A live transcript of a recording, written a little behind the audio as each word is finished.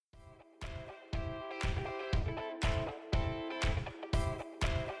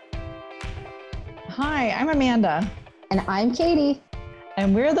Hi, I'm Amanda. And I'm Katie.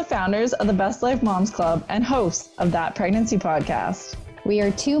 And we're the founders of the Best Life Moms Club and hosts of That Pregnancy Podcast. We are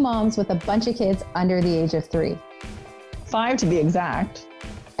two moms with a bunch of kids under the age of 3. 5 to be exact.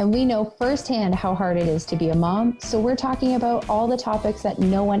 And we know firsthand how hard it is to be a mom, so we're talking about all the topics that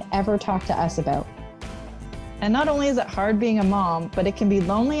no one ever talked to us about. And not only is it hard being a mom, but it can be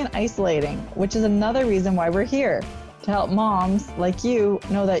lonely and isolating, which is another reason why we're here, to help moms like you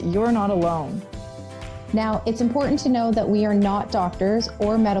know that you're not alone. Now, it's important to know that we are not doctors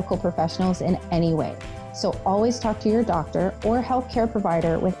or medical professionals in any way. So always talk to your doctor or healthcare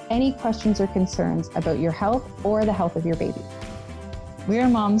provider with any questions or concerns about your health or the health of your baby. We are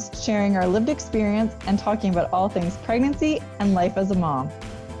moms sharing our lived experience and talking about all things pregnancy and life as a mom.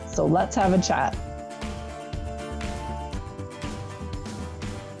 So let's have a chat.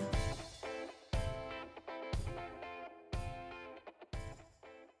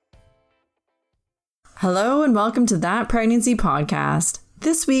 Hello and welcome to That Pregnancy Podcast.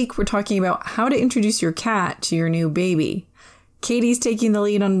 This week we're talking about how to introduce your cat to your new baby. Katie's taking the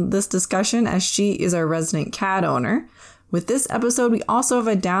lead on this discussion as she is our resident cat owner. With this episode, we also have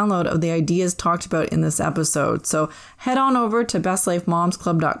a download of the ideas talked about in this episode. So head on over to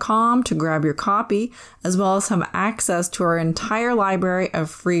bestlifemomsclub.com to grab your copy, as well as have access to our entire library of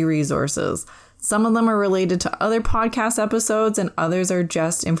free resources. Some of them are related to other podcast episodes and others are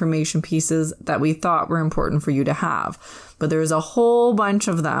just information pieces that we thought were important for you to have. But there's a whole bunch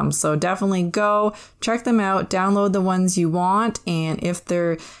of them, so definitely go check them out, download the ones you want, and if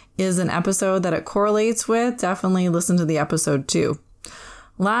there is an episode that it correlates with, definitely listen to the episode too.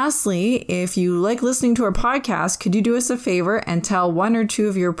 Lastly, if you like listening to our podcast, could you do us a favor and tell 1 or 2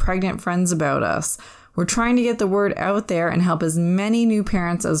 of your pregnant friends about us? We're trying to get the word out there and help as many new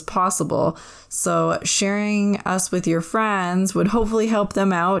parents as possible. So sharing us with your friends would hopefully help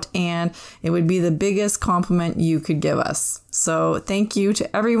them out, and it would be the biggest compliment you could give us. So thank you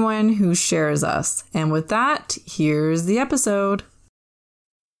to everyone who shares us. And with that, here's the episode.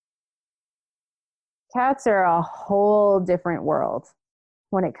 Cats are a whole different world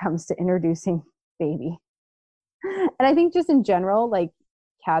when it comes to introducing baby. And I think just in general, like,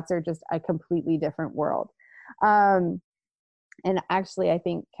 cats are just a completely different world. And actually, I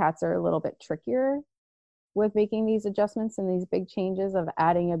think cats are a little bit trickier with making these adjustments and these big changes of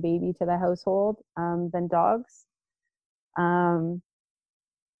adding a baby to the household than dogs. At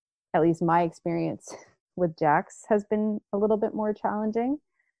least my experience with Jax has been a little bit more challenging.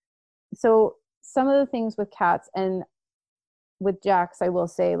 So some of the things with cats, and with Jax, I will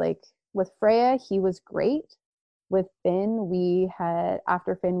say, like with Freya, he was great. With Finn,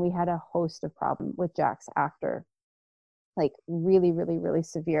 after Finn, we had a host of problems with Jax after, like really, really, really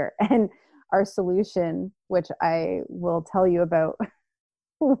severe. And our solution, which I will tell you about,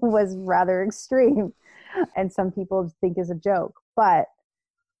 was rather extreme. And some people think is a joke, but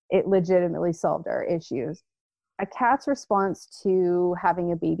it legitimately solved our issues. A cat's response to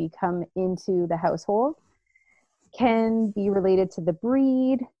having a baby come into the household can be related to the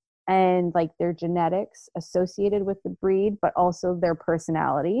breed and like their genetics associated with the breed, but also their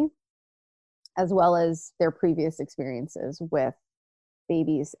personality, as well as their previous experiences with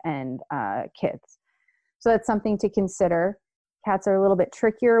babies and kids. So that's something to consider. Cats are a little bit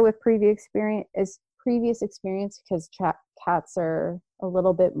trickier with previous experience because cats are a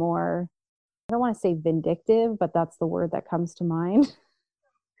little bit more, I don't want to say vindictive, but that's the word that comes to mind.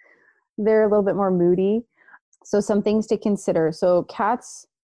 They're a little bit more moody. So some things to consider. So cats,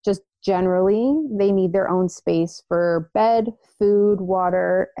 just generally, they need their own space for bed, food,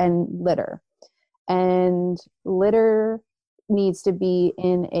 water, and litter. And litter needs to be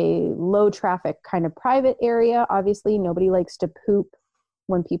in a low traffic kind of private area. Obviously, nobody likes to poop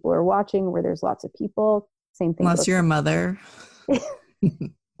when people are watching where there's lots of people. Same thing. Unless you're a mother.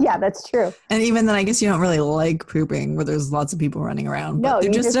 Yeah, that's true. And even then, I guess you don't really like pooping where there's lots of people running around. No, but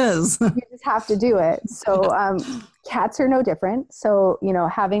there just is. You just have to do it. So cats are no different. So,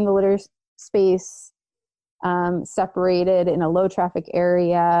 having the litter space separated in a low traffic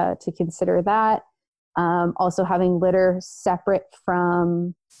area, to consider that. Also having litter separate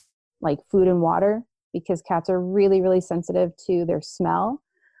from like food and water, because cats are really, really sensitive to their smell.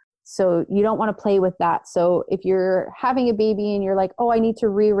 So you don't want to play with that. So if you're having a baby and you're like, oh, I need to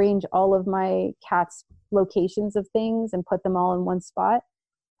rearrange all of my cat's locations of things and put them all in one spot,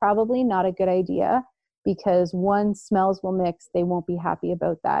 probably not a good idea, because 1, smells will mix. They won't be happy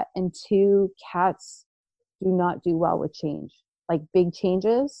about that. And 2, cats do not do well with change. Like big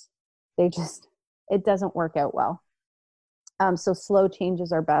changes, it doesn't work out well. So slow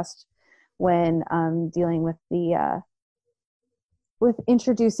changes are best when dealing with the with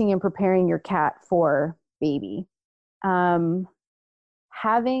introducing and preparing your cat for baby. Having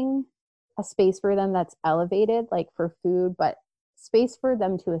a space for them that's elevated, like for food, but space for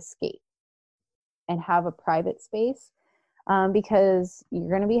them to escape and have a private space, because you're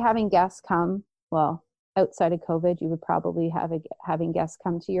going to be having guests come. Well, outside of COVID, you would probably have having guests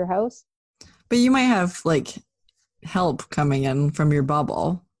come to your house. But you might have like help coming in from your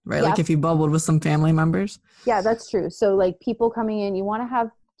bubble, right? Yeah. Like if you bubbled with some family members. Yeah, that's true. So like people coming in, you want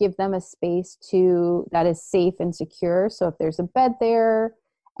to give them a space that is safe and secure. So if there's a bed there,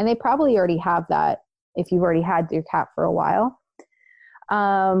 and they probably already have that if you've already had your cat for a while.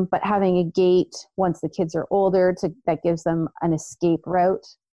 But having a gate once the kids are older that gives them an escape route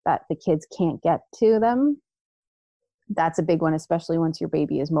that the kids can't get to them. That's a big one, especially once your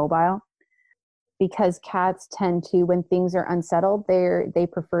baby is mobile. Because cats tend to, when things are unsettled, they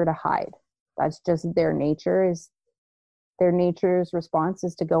prefer to hide. That's just their nature. Their nature's response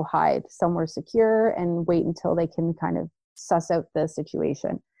is to go hide somewhere secure and wait until they can kind of suss out the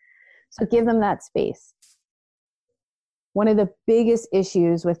situation. So give them that space. One of the biggest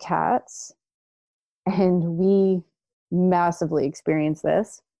issues with cats, and we massively experience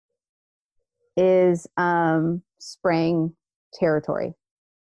this, is spraying territory.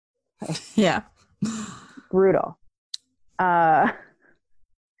 Yeah. Brutal. Yeah,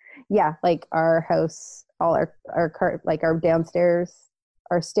 like our house, all our downstairs,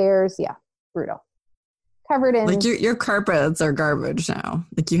 our stairs, yeah, brutal. Covered in, like your carpets are garbage now.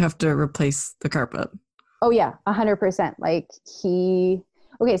 Like you have to replace the carpet. Oh yeah, 100%.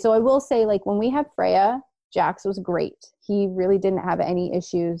 Okay, so I will say, like, when we had Freya, Jax was great. He really didn't have any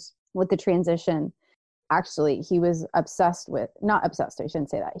issues with the transition. Actually, he was not obsessed, I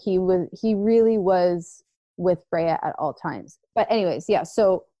shouldn't say that. He really was with Freya at all times. But anyways, yeah,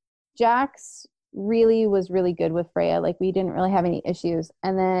 so Jax really was really good with Freya. Like, we didn't really have any issues.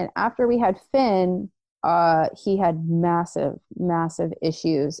 And then after we had Finn, he had massive, massive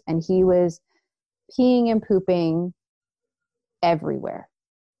issues, and he was peeing and pooping everywhere.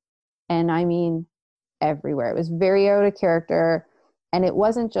 And I mean everywhere. It was very out of character. And it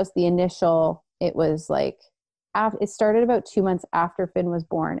wasn't just the initial, it was like, it started about 2 months after Finn was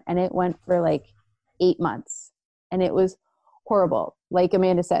born, and it went for like 8 months. And it was horrible. Like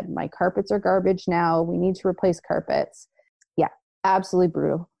Amanda said, my carpets are garbage now. We need to replace carpets. Yeah, absolutely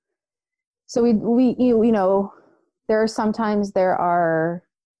brutal. So there are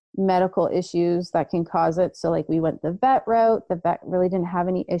medical issues that can cause it. So like we went the vet route. The vet really didn't have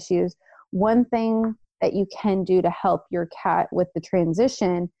any issues. One thing that you can do to help your cat with the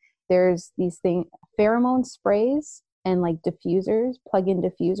transition, there's these pheromone sprays and like diffusers, plug-in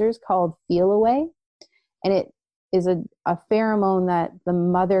diffusers called Feel Away. And it is a pheromone that the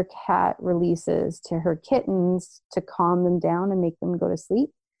mother cat releases to her kittens to calm them down and make them go to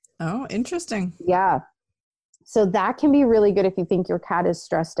sleep. Oh, interesting. Yeah. So that can be really good if you think your cat is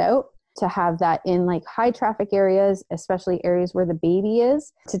stressed out, to have that in like high traffic areas, especially areas where the baby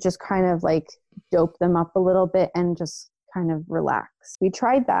is, to just kind of like dope them up a little bit and just kind of relax. We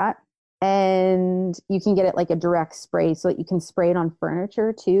tried that, and you can get it like a direct spray so that you can spray it on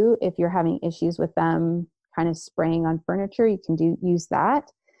furniture too. If you're having issues with them kind of spraying on furniture, you can use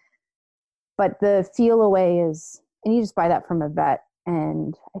that. But the Feel Away and you just buy that from a vet,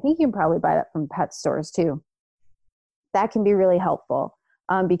 and I think you can probably buy that from pet stores too. That can be really helpful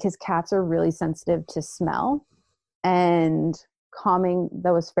because cats are really sensitive to smell, and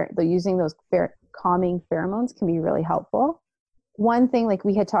using those calming pheromones can be really helpful. One thing like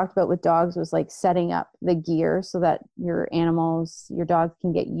we had talked about with dogs was like setting up the gear so that your dog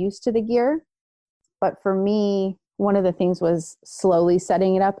can get used to the gear. But for me, one of the things was slowly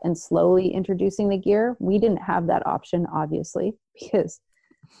setting it up and slowly introducing the gear. We didn't have that option, obviously, because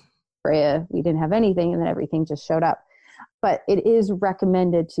Freya, we didn't have anything, and then everything just showed up. But it is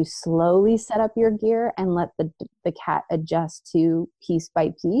recommended to slowly set up your gear and let the cat adjust to piece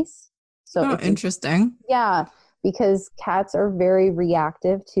by piece. So interesting. Yeah, because cats are very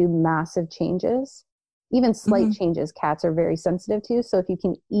reactive to massive changes. Even slight changes, cats are very sensitive to. So if you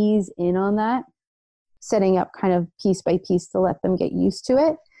can ease in on that, setting up kind of piece by piece to let them get used to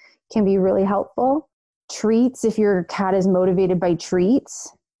it, can be really helpful. Treats, if your cat is motivated by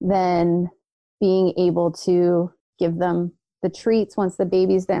treats, then being able to give them the treats once the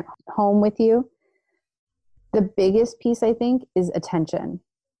baby's home with you. The biggest piece, I think, is attention.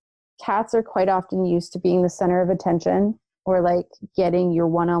 Cats are quite often used to being the center of attention, or like getting your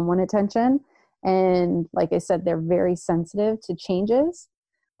one-on-one attention. And like I said, they're very sensitive to changes,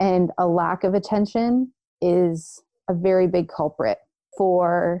 and a lack of attention is a very big culprit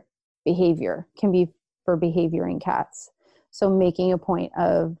for behavior in cats. So making a point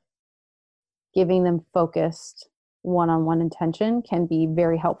of giving them focused one-on-one attention can be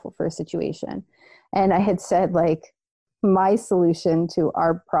very helpful for a situation. And I had said, like, my solution to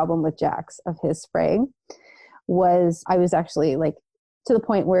our problem with Jax of his spraying was, I was actually like to the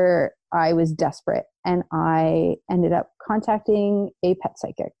point where I was desperate, and I ended up contacting a pet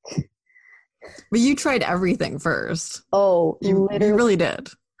psychic. But you tried everything first. Oh, you really did.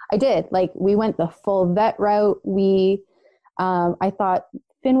 I did. Like, we went the full vet route. I thought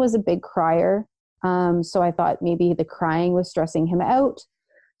Finn was a big crier. So I thought maybe the crying was stressing him out.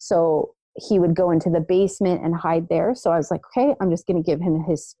 So he would go into the basement and hide there. So I was like, okay, I'm just going to give him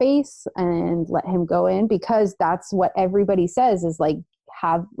his space and let him go in, because that's what everybody says is like,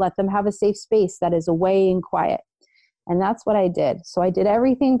 let them have a safe space that is away and quiet. And that's what I did. So I did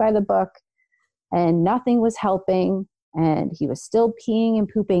everything by the book, and nothing was helping. And he was still peeing and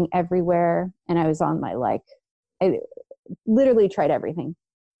pooping everywhere. And I was on my, like, I literally tried everything.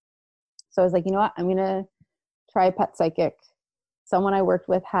 So I was like, you know what? I'm going to try a pet psychic. Someone I worked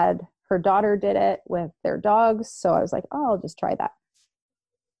with her daughter did it with their dogs. So I was like, oh, I'll just try that.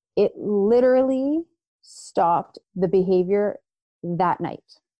 It literally stopped the behavior that night.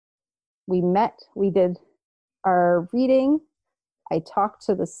 We met, we did our reading. I talked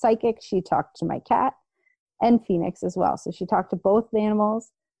to the psychic. She talked to my cat and Phoenix as well. So she talked to both the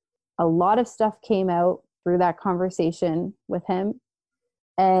animals. A lot of stuff came out through that conversation with him,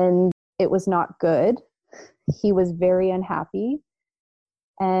 and it was not good. He was very unhappy,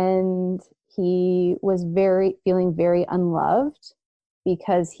 and he was feeling very unloved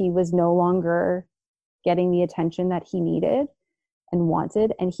because he was no longer getting the attention that he needed and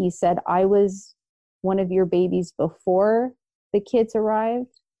wanted. And he said, I was one of your babies before the kids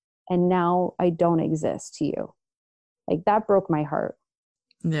arrived, and now I don't exist to you. Like, that broke my heart.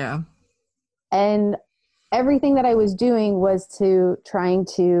 Yeah. And everything that I was doing was trying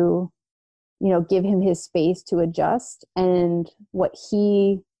to, give him his space to adjust. And what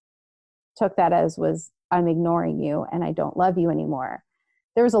he took that as was, I'm ignoring you and I don't love you anymore.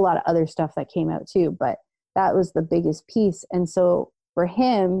 There was a lot of other stuff that came out too, but that was the biggest piece. And so for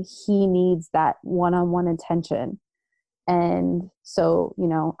him, he needs that one-on-one attention. And so,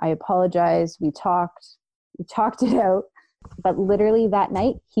 I apologized. We talked it out, but literally that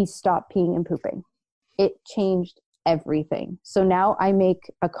night he stopped peeing and pooping. It changed everything. So now I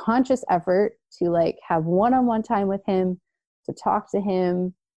make a conscious effort to have one-on-one time with him, to talk to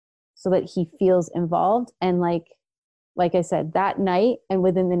him so that he feels involved. And like I said, that night and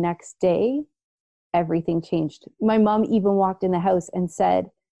within the next day, everything changed. My mom even walked in the house and said,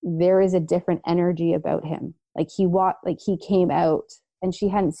 there is a different energy about him. He came out, and she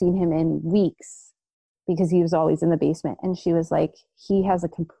hadn't seen him in weeks because he was always in the basement. And she was like, he has a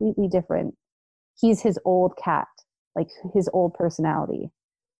completely different, he's his old cat, like his old personality.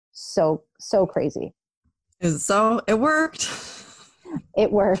 So crazy. So it worked.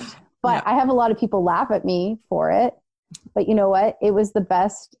 It worked. But yeah. I have a lot of people laugh at me for it. But you know what? It was the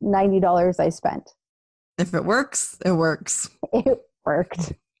best $90 I spent. If it works, it works. It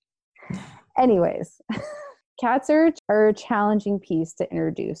worked. Anyways, cats are a challenging piece to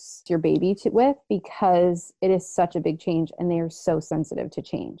introduce your baby with, because it is such a big change and they are so sensitive to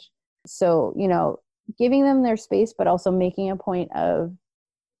change. So, giving them their space, but also making a point of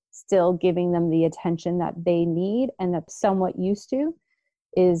still giving them the attention that they need and that's somewhat used to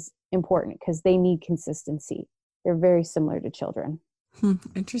is important, because they need consistency. They're very similar to children.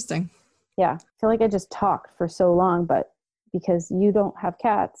 Interesting. Yeah. I feel like I just talked for so long, but because you don't have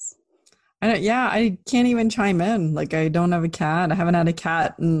cats. I can't even chime in. Like, I don't have a cat. I haven't had a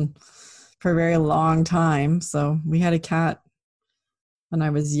cat for a very long time. So we had a cat when I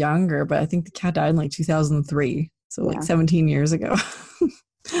was younger, but I think the cat died in 2003. So 17 years ago.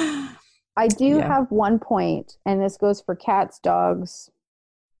 I do have one point, and this goes for cats, dogs,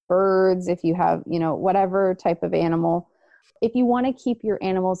 birds, if you have, whatever type of animal. If you want to keep your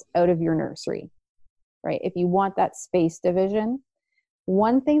animals out of your nursery, right? If you want that space division,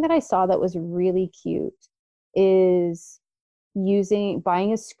 one thing that I saw that was really cute is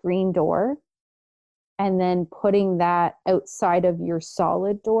buying a screen door and then putting that outside of your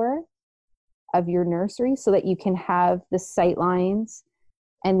solid door of your nursery so that you can have the sight lines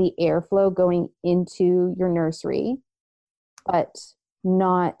and the airflow going into your nursery, but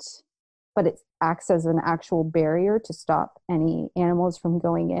it acts as an actual barrier to stop any animals from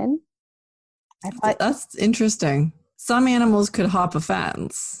going in. That's interesting. Some animals could hop a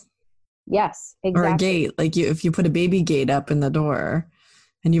fence. Yes, exactly. Or a gate. Like if you put a baby gate up in the door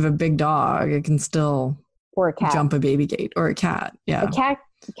and you have a big dog, it can still or a cat. Jump a baby gate, or a cat. Yeah. A cat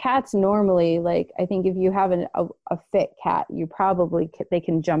cats normally, like, I think if you have a fit cat, you probably they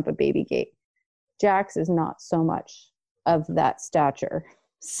can jump a baby gate. Jax is not so much of that stature.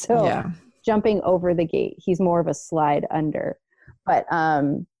 So Yeah. jumping over the gate, he's more of a slide under. But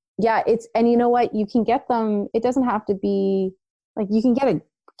yeah, and you know what? You can get them, it doesn't have to be, like, you can get a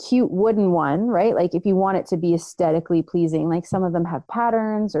cute wooden one, right? Like if you want it to be aesthetically pleasing, like some of them have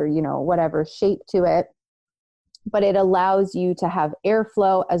patterns or, whatever shape to it. But it allows you to have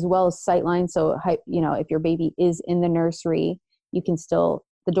airflow as well as sightline. So, if your baby is in the nursery, you can still,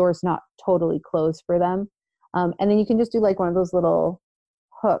 the door's not totally closed for them. And then you can just do like one of those little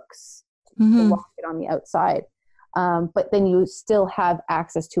hooks to lock it on the outside. But then you still have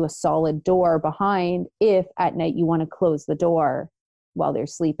access to a solid door behind if at night you want to close the door while they're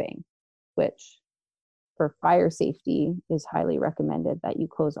sleeping, which for fire safety is highly recommended that you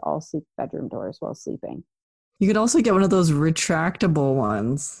close all bedroom doors while sleeping. You could also get one of those retractable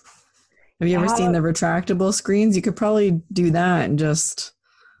ones. Have you ever seen the retractable screens? You could probably do that and just...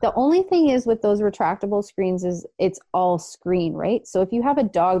 The only thing is with those retractable screens is it's all screen, right? So if you have a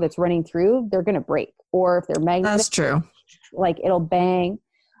dog that's running through, they're going to break. Or if they're magnetic, that's true. Like it'll bang.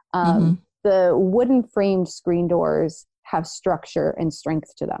 The wooden framed screen doors have structure and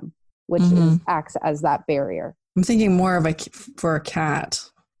strength to them, which acts as that barrier. I'm thinking more of for a cat,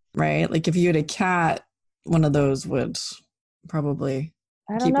 right? Like if you had a cat, one of those would probably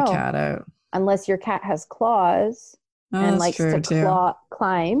keep a cat out. Unless your cat has claws and likes to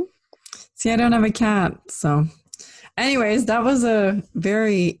climb. See, I don't have a cat. So anyways, that was a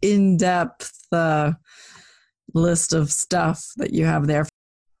very in-depth list of stuff that you have there.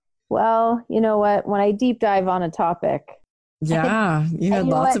 Well, you know what? When I deep dive on a topic. Yeah, you had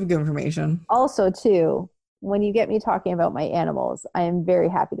lots of good information. Also, too, when you get me talking about my animals, I am very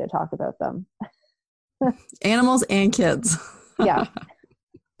happy to talk about them. Animals and kids. Yeah.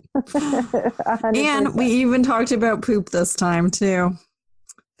 And we even talked about poop this time too,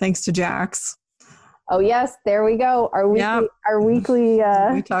 thanks to Jax. Oh yes, there we go. Our weekly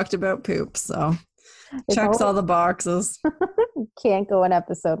we talked about poop, so checks all the boxes. Can't go an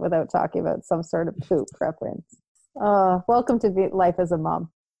episode without talking about some sort of poop preference. Welcome to Life as a Mom.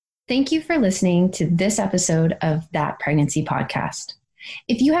 Thank you for listening to this episode of That Pregnancy Podcast.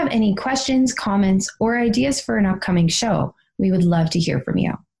 If you have any questions, comments, or ideas for an upcoming show, we would love to hear from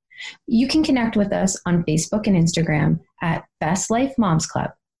you. You can connect with us on Facebook and Instagram at Best Life Moms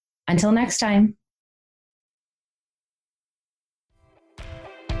Club. Until next time.